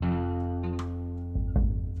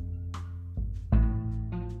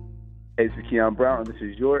Hey, it's Keia Brown, and this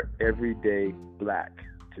is your Everyday Black.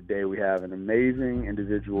 Today we have an amazing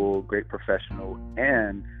individual, great professional,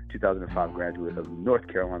 and 2005 graduate of North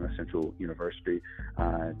Carolina Central University,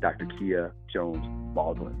 Dr. Keia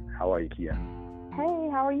Jones-Baldwin. How are you, Keia? Hey,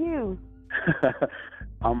 how are you?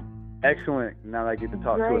 I'm excellent. Now that I get to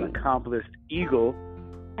talk to an accomplished Eagle.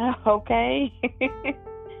 Okay.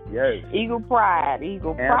 Yes. Eagle pride.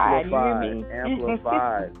 Amplified. You hear me?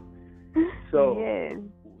 Amplified. So, yes.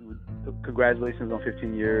 Congratulations on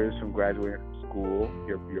 15 years from graduating from school.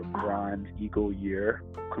 Your bronze Eagle year.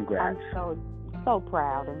 Congrats. I'm so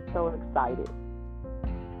proud and so excited.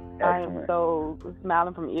 Excellent. I am so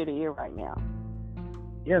smiling from ear to ear right now.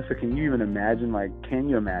 Yeah, so can you imagine,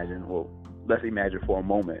 well, let's imagine for a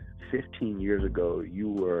moment, 15 years ago, you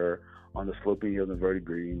were on the sloping hills and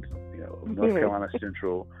verdigreens, North Carolina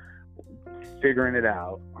Central, figuring it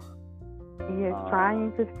out. Yes,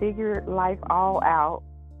 trying to figure life all out,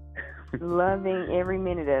 loving every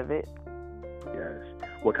minute of it. Yes.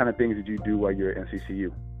 What kind of things did you do while you were at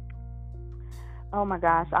NCCU? Oh my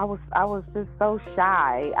gosh, I was just so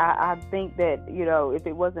shy. I think that, if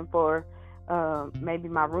it wasn't for maybe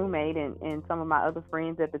my roommate and some of my other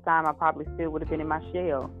friends at the time, I probably still would have been in my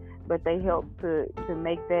shell. But they helped to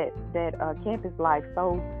make that campus life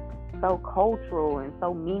so cultural and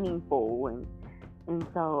so meaningful, and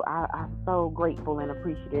so I'm so grateful and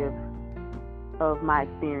appreciative of my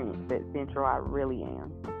experience at Central. I really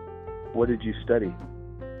am. What did you study?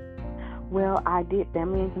 Well, I did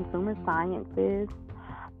family and consumer sciences,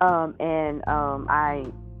 and I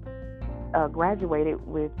graduated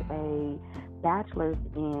with a bachelor's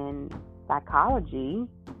in psychology,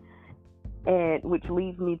 which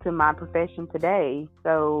leads me to my profession today.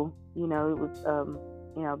 So, it was,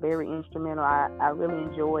 very instrumental. I really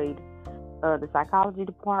enjoyed the psychology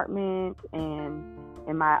department, and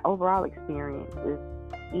my overall experience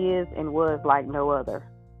is and was like no other.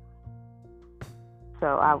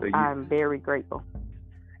 So I'm very grateful.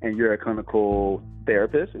 And you're a clinical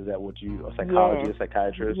therapist? Is that what a psychologist, yes. a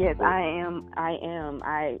psychiatrist? Yes, I am. I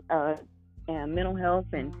am mental health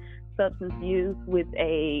and substance use with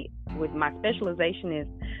my specialization is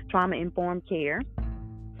trauma-informed care.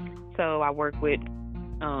 So I work with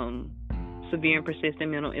severe and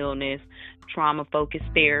persistent mental illness,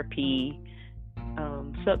 trauma-focused therapy,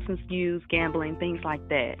 substance use, gambling, things like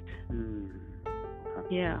that.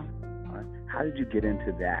 Yeah. How did you get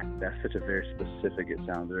into that? That's such a very specific, it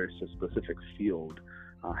sounds very specific field.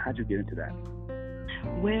 How did you get into that?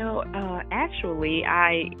 Well, actually,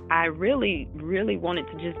 I really, really wanted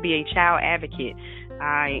to just be a child advocate.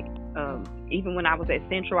 Even when I was at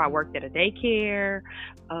Central, I worked at a daycare.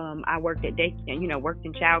 I worked at worked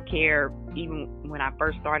in child care. Even when I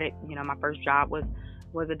first started, my first job was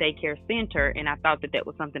a daycare center, and I thought that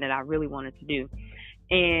was something that I really wanted to do.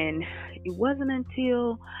 And it wasn't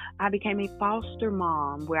until I became a foster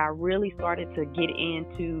mom where I really started to get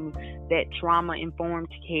into that trauma-informed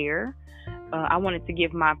care. I wanted to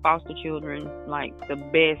give my foster children like the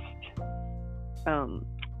best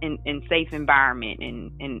and safe environment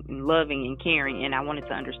and loving and caring, and I wanted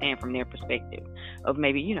to understand from their perspective of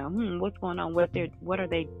maybe what's going on, what are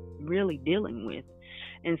they really dealing with,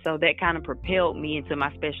 and so that kind of propelled me into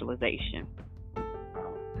my specialization.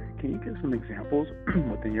 Can you give some examples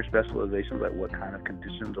within your specialization, like what kind of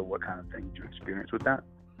conditions or what kind of things you experience with that?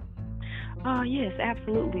 Yes,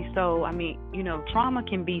 absolutely. So, trauma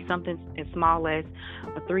can be something as small as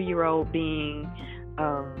a 3-year-old being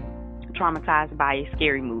traumatized by a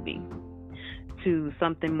scary movie, to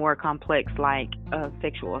something more complex like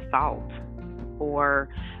sexual assault, or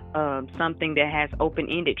something that has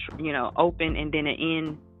open-ended, open and then an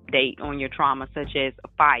end date on your trauma, such as a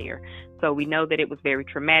fire. So we know that it was very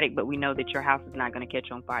traumatic, but we know that your house is not going to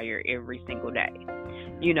catch on fire every single day.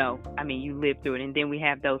 You live through it. And then we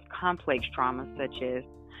have those complex traumas, such as,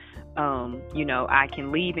 I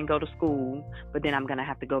can leave and go to school, but then I'm going to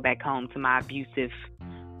have to go back home to my abusive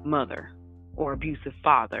mother or abusive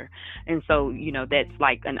father. And so, that's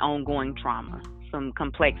like an ongoing trauma, some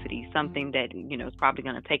complexity, something that, is probably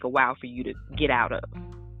going to take a while for you to get out of.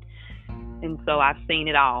 And so I've seen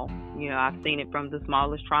it all. I've seen it from the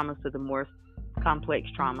smallest traumas to the more complex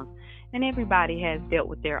traumas. And everybody has dealt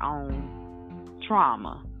with their own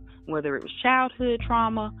trauma, whether it was childhood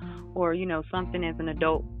trauma or, something as an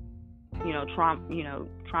adult,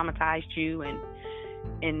 traumatized you.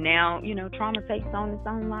 And now, trauma takes on its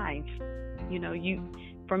own life.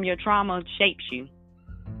 From your trauma shapes you.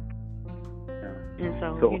 Yeah. And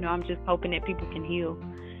so, I'm just hoping that people can heal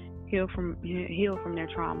from their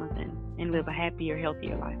traumas and live a happier,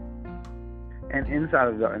 healthier life. And inside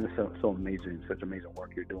of that, and it's so amazing, such amazing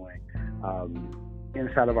work you're doing.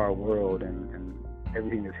 inside of our world and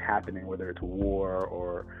everything that's happening, whether it's war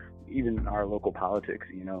or even our local politics,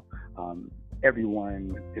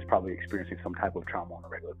 everyone is probably experiencing some type of trauma on a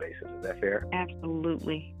regular basis. Is that fair?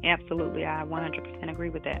 Absolutely. Absolutely. I 100% agree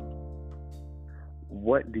with that.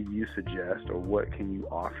 What do you suggest, or what can you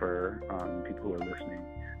offer people who are listening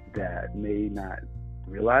that may not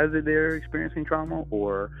realize that they're experiencing trauma,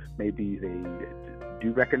 or maybe they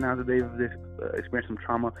do recognize that they've experienced some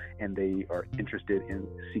trauma and they are interested in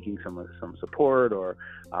seeking some support, or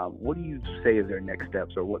what do you say is their next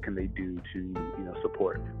steps, or what can they do to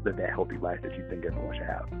support that healthy life that you think everyone should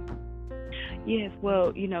have? Yes,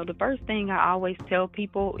 well, the first thing I always tell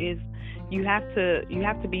people is you have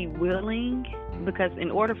to be willing, because in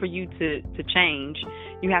order for you to change,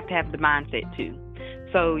 you have to have the mindset too.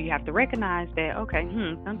 So you have to recognize that, okay,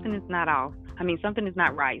 something is not off. I mean, something is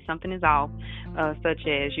not right. Something is off, such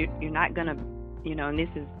as you're not going to, and this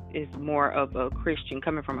is more of a Christian,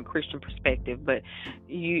 coming from a Christian perspective, but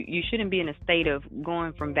you shouldn't be in a state of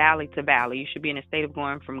going from valley to valley. You should be in a state of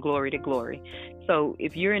going from glory to glory. So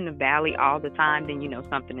if you're in the valley all the time, then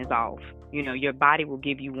something is off. Your body will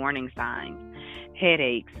give you warning signs,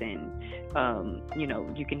 headaches, and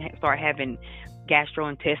you can start having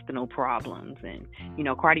gastrointestinal problems and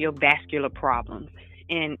cardiovascular problems.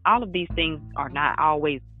 And all of these things are not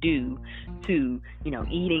always due to,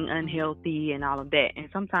 eating unhealthy and all of that. And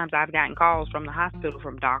sometimes I've gotten calls from the hospital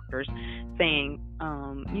from doctors saying,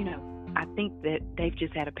 I think that they've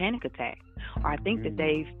just had a panic attack, or I think that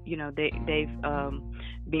they've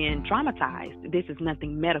been traumatized. This is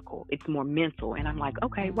nothing medical. It's more mental. And I'm like,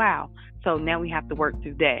 okay, wow. So now we have to work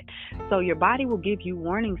through that. So your body will give you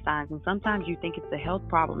warning signs, and sometimes you think it's a health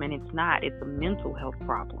problem, and it's not. It's a mental health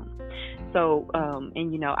problem. So,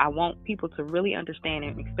 I want people to really understand,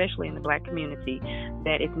 and especially in the Black community,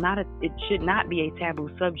 that it should not be a taboo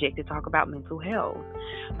subject to talk about mental health.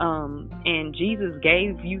 And Jesus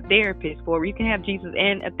gave you therapists for it. You can have Jesus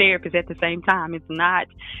and a therapist at the same time. It's not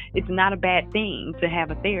a bad thing to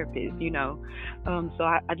have a therapist, So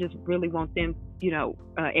I just really want them,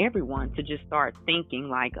 everyone to just start thinking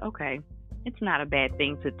like, okay, it's not a bad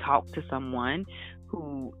thing to talk to someone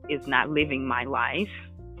who is not living my life,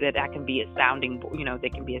 that I can be a sounding board, they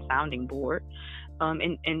can be a sounding board,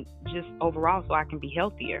 and just overall, so I can be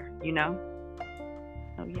healthier,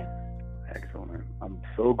 So yeah. Excellent. I'm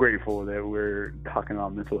so grateful that we're talking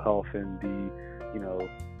about mental health and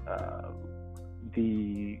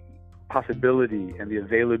the possibility and the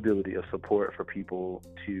availability of support for people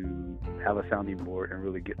to have a sounding board and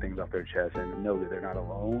really get things off their chest and know that they're not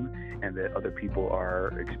alone, and that other people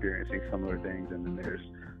are experiencing similar things, and then there's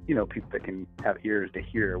people that can have ears to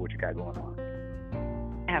hear what you got going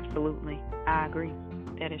on. Absolutely. I agree.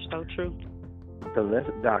 That is so true. So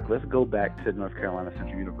let's go back to North Carolina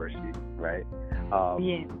Central University, right?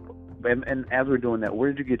 Yeah. And as we're doing that,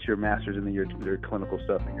 where did you get your master's and then your clinical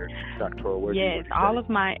stuff and your doctoral? Yes, all of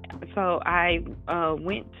my. So I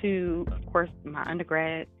went to, of course, my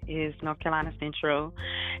undergrad is North Carolina Central,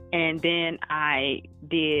 and then I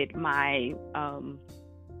did my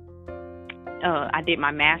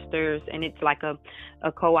master's, and it's like a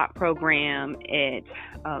co-op program at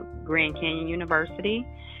Grand Canyon University,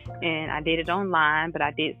 and I did it online, but I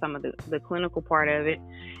did some of the clinical part of it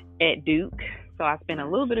at Duke. So I spent a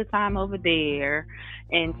little bit of time over there,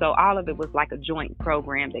 and so all of it was like a joint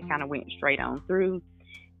program that kind of went straight on through.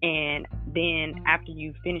 And then after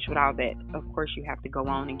you finish with all that, of course, you have to go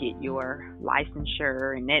on and get your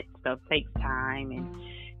licensure, and that stuff takes time. And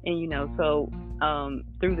so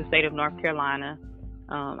through the state of North Carolina,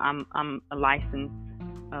 I'm a licensed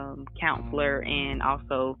counselor, and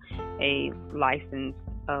also a licensed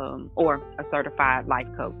or a certified life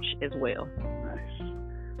coach as well. Nice.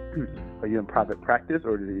 Are you in private practice,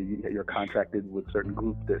 or you're contracted with certain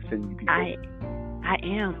groups that send you people? I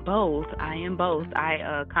am both.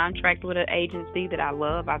 I contract with an agency that I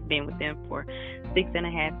love. I've been with them for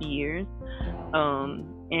 6.5 years.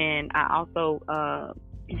 And I also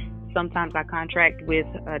sometimes I contract with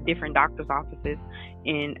different doctors' offices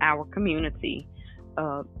in our community,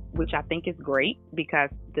 which I think is great, because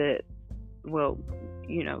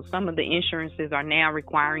some of the insurances are now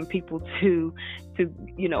requiring people to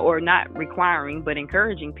or not requiring, but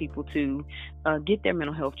encouraging people to get their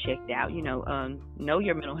mental health checked out, know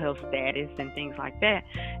your mental health status and things like that.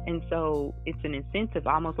 And so it's an incentive,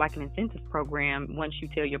 almost like an incentive program, once you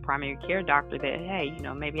tell your primary care doctor that, hey,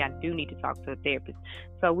 maybe I do need to talk to a therapist.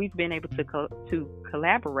 So we've been able to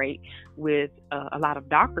collaborate with a lot of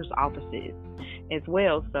doctors' offices as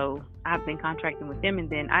well. So I've been contracting with them,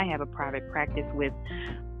 and then I have a private practice with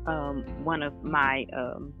one of my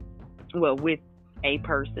with a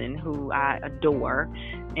person who I adore,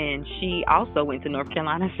 and she also went to North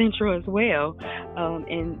Carolina Central as well,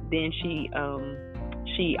 and then she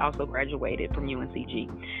also graduated from UNCG.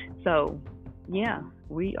 So yeah,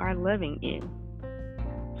 we are loving it.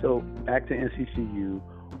 So back to NCCU,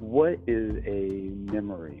 what is a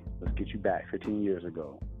memory? Let's get you back 15 years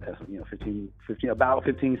ago. That's, 15, about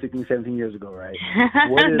 15, 16, 17 years ago, right?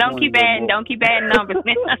 Don't keep adding numbers.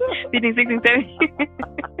 15, 16, 17.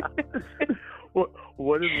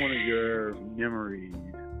 What is one of your memories,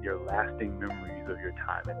 your lasting memories of your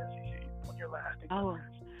time at NCCU? One of your lasting memories?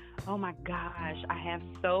 Oh my gosh, I have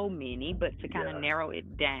so many, but to kind of narrow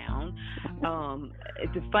it down,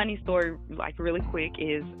 it's a funny story, like really quick,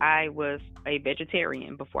 is I was a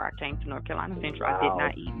vegetarian before I came to North Carolina Central. Wow. I did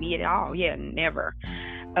not eat meat at all. Yeah, never.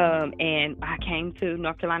 And I came to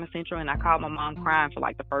North Carolina Central, and I called my mom crying for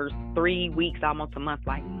like the first 3 weeks, almost a month,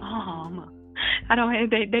 like, Mom,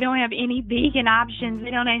 they don't have any vegan options.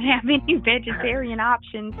 They don't have any vegetarian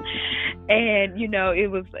options. And, it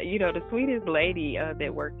was, the sweetest lady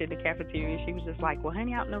that worked in the cafeteria, she was just like, well,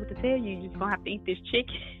 honey, I don't know what to tell you. You're just going to have to eat this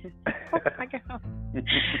chicken.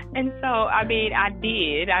 And so, I mean, I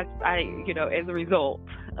did. I as a result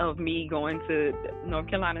of me going to North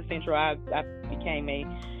Carolina Central, I became a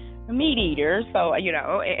meat eater, so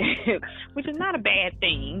which is not a bad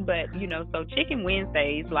thing, but so Chicken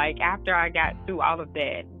Wednesdays, like after I got through all of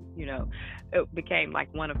that, it became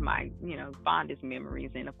like one of my fondest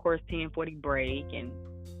memories. And of course 1040 break, and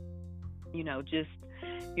just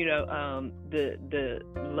the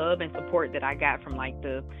love and support that I got from like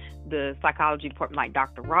the psychology department, like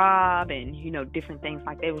Dr. Rob, and different things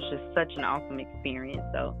like that. It was just such an awesome experience.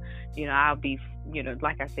 So I'll be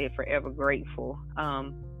like I said, forever grateful.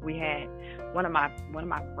 We had one of my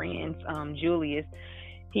friends, Julius.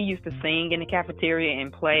 He used to sing in the cafeteria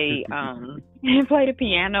and play the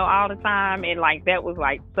piano all the time, and like that was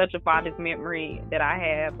like such a fondest memory that I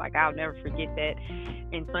have. Like I'll never forget that.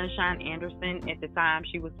 And Sunshine Anderson, at the time,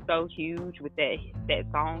 she was so huge with that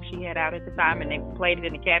song she had out at the time, and they played it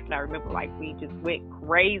in the cafe. And I remember like we just went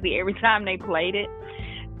crazy every time they played it.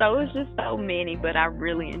 So it was just so many, but I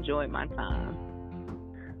really enjoyed my time.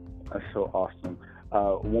 That's so awesome.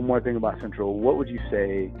 One more thing about Central. What would you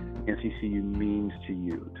say NCCU means to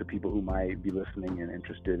you, to people who might be listening and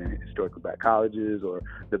interested in historically Black colleges or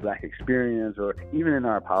the Black experience, or even in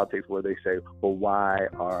our politics where they say, well, why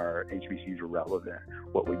are HBCUs relevant?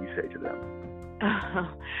 What would you say to them?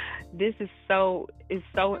 This is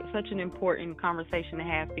such an important conversation to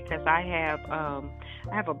have, because I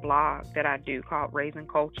have a blog that I do called Raising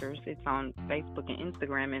Cultures. It's on Facebook and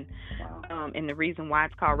Instagram, and the reason why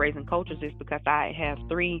it's called Raising Cultures is because I have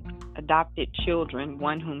 3 adopted children,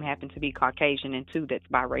 one whom happens to be Caucasian and 2 that's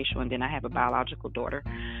biracial, and then I have a biological daughter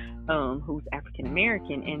who's African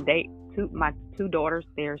American, and my 2 daughters,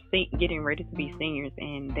 they're getting ready to be seniors,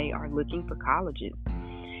 and they are looking for colleges.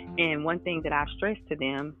 And one thing that I've stressed to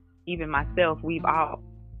them, even myself, we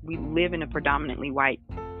live in a predominantly white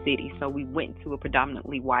city, so we went to a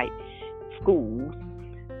predominantly white schools.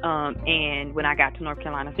 And when I got to North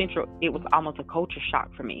Carolina Central, it was almost a culture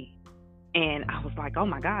shock for me. And I was like, oh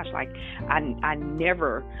my gosh, like I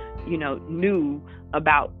never, knew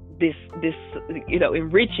about this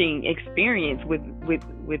enriching experience with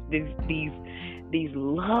these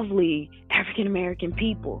lovely African American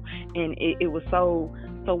people. And it was so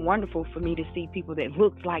wonderful for me to see people that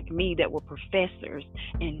looked like me, that were professors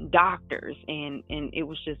and doctors, and it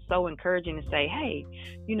was just so encouraging to say, hey,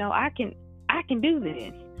 I can do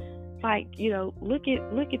this. Like, look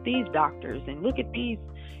at these doctors, and look at these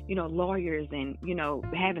lawyers, and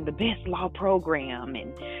having the best law program,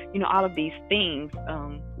 and all of these things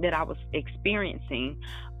that I was experiencing,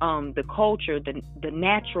 the culture, the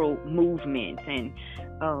natural movement, and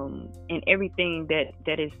everything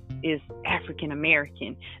that is African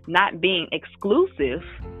American, not being exclusive,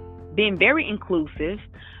 being very inclusive,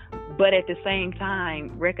 but at the same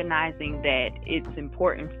time recognizing that it's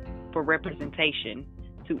important for representation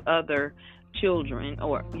to other children,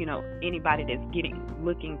 or anybody that's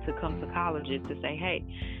looking to come to colleges, to say, hey,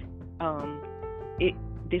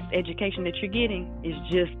 this education that you're getting is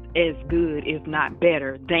just as good, if not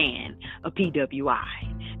better, than a PWI.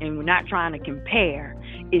 And we're not trying to compare.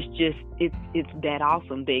 It's that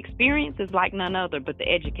awesome. The experience is like none other, but the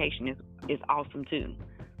education is awesome too.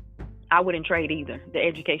 I wouldn't trade either, the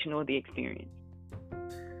education or the experience.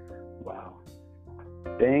 Wow.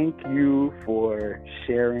 Thank you for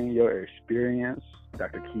sharing your experience,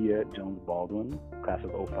 Dr. Keia Jones-Baldwin, class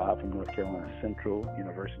of 05 from North Carolina Central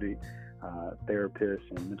University, therapist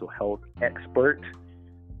and mental health expert.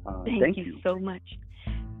 Thank you so much.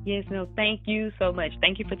 Yes, no, thank you so much.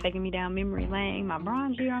 Thank you for taking me down memory lane. My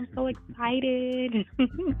bronze year, I'm so excited.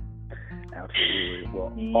 Absolutely.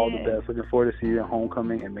 Well, all the best. Looking forward to seeing you at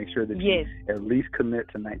homecoming, and make sure that you at least commit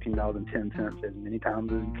to $19.10 as many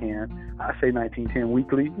times as you can. I say $19.10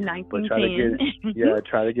 weekly, but try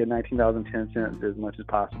to get $19.10 as much as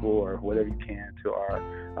possible, or whatever you can, to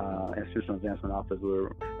our institutional advancement office.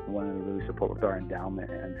 We're wanting to really support with our endowment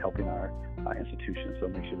and helping our institution. So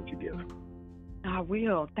make sure that you give. I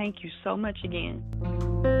will. Thank you so much again.